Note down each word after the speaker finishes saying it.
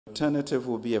alternative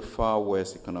will be a far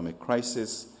worse economic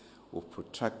crisis with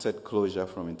protracted closure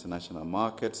from international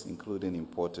markets, including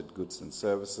imported goods and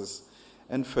services,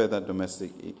 and further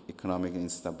domestic economic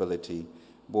instability,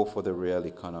 both for the real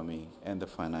economy and the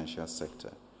financial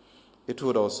sector. It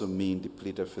would also mean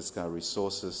depleted fiscal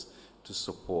resources to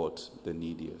support the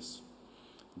neediest.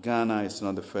 Ghana is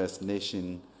not the first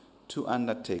nation to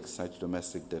undertake such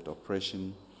domestic debt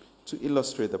operation. To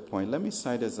illustrate the point, let me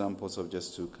cite examples of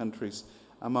just two countries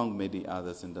among many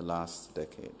others in the last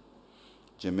decade.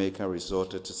 Jamaica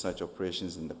resorted to such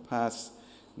operations in the past,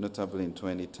 notably in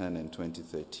 2010 and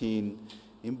 2013.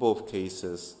 In both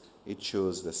cases, it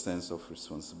shows the sense of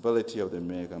responsibility of the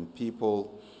American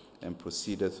people and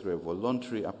proceeded through a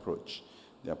voluntary approach.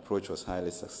 The approach was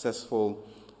highly successful,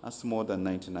 as more than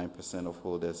 99% of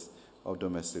holders of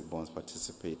domestic bonds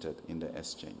participated in the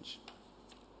exchange.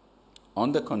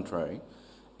 On the contrary,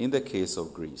 in the case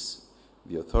of Greece,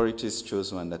 the authorities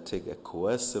chose to undertake a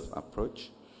coercive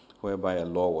approach whereby a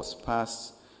law was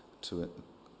passed to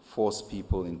force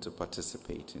people into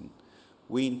participating.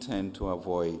 We intend to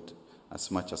avoid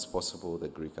as much as possible the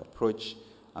Greek approach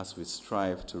as we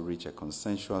strive to reach a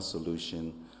consensual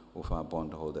solution with our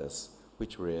bondholders,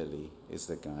 which really is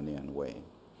the Ghanaian way.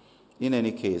 In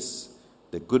any case,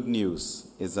 the good news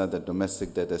is that the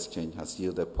domestic debt exchange has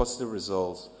yielded positive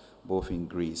results both in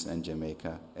Greece and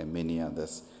Jamaica and many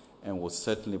others, and will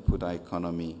certainly put our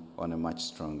economy on a much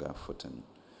stronger footing.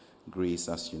 Greece,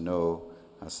 as you know,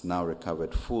 has now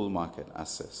recovered full market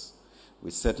access. We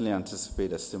certainly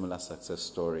anticipate a similar success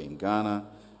story in Ghana.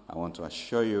 I want to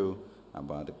assure you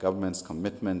about the government's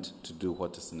commitment to do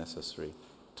what is necessary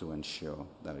to ensure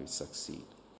that we succeed.